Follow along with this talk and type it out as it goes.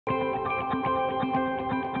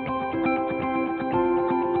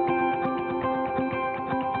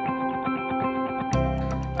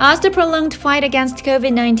As the prolonged fight against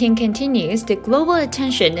COVID-19 continues, the global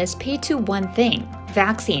attention is paid to one thing: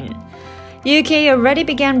 vaccine. UK already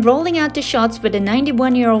began rolling out the shots, with a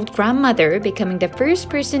 91-year-old grandmother becoming the first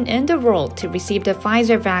person in the world to receive the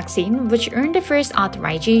Pfizer vaccine, which earned the first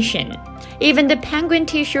authorization. Even the penguin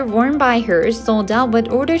t-shirt worn by her sold out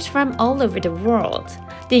with orders from all over the world.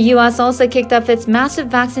 The US also kicked off its massive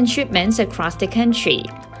vaccine shipments across the country.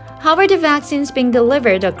 How are the vaccines being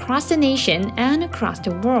delivered across the nation and across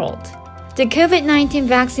the world? The COVID-19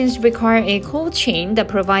 vaccines require a cold chain that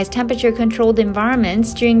provides temperature-controlled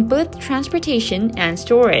environments during both transportation and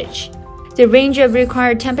storage. The range of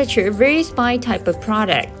required temperature varies by type of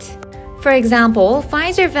product. For example,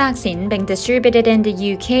 Pfizer vaccine being distributed in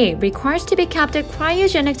the UK requires to be kept at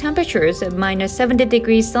cryogenic temperatures of -70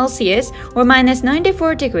 degrees Celsius or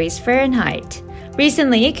 -94 degrees Fahrenheit.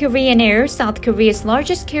 Recently, Korean Air, South Korea's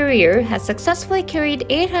largest carrier, has successfully carried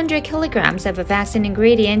 800 kilograms of a vaccine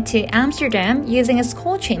ingredient to Amsterdam using its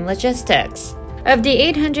cold chain logistics. Of the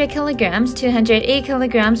 800 kilograms, 208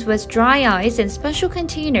 kilograms was dry ice in special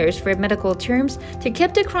containers for medical terms to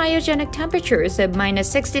keep the cryogenic temperatures of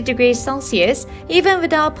 -60 degrees Celsius even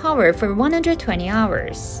without power for 120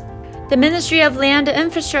 hours. The Ministry of Land,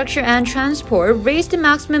 Infrastructure and Transport raised the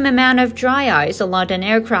maximum amount of dry ice allowed on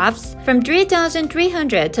aircrafts from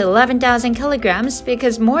 3,300 to 11,000 kilograms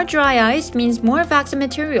because more dry ice means more vaccine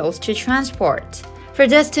materials to transport. For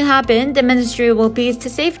this to happen, the ministry will boost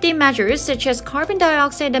safety measures such as carbon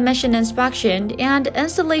dioxide emission inspection and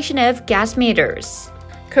installation of gas meters.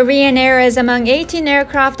 Korean Air is among 18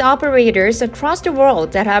 aircraft operators across the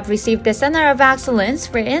world that have received the Center of Excellence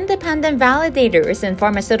for Independent Validators in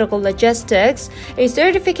Pharmaceutical Logistics, a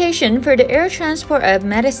certification for the air transport of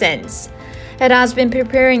medicines. It has been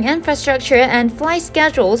preparing infrastructure and flight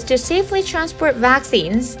schedules to safely transport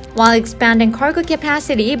vaccines, while expanding cargo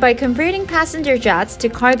capacity by converting passenger jets to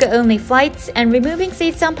cargo-only flights and removing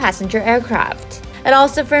seats on passenger aircraft. It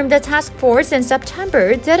also formed a task force in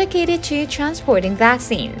September dedicated to transporting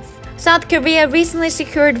vaccines. South Korea recently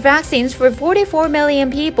secured vaccines for 44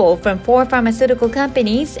 million people from 4 pharmaceutical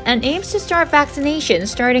companies and aims to start vaccination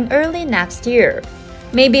starting early next year.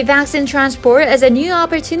 Maybe vaccine transport is a new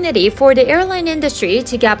opportunity for the airline industry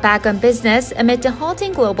to get back on business amid the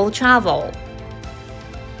halting global travel.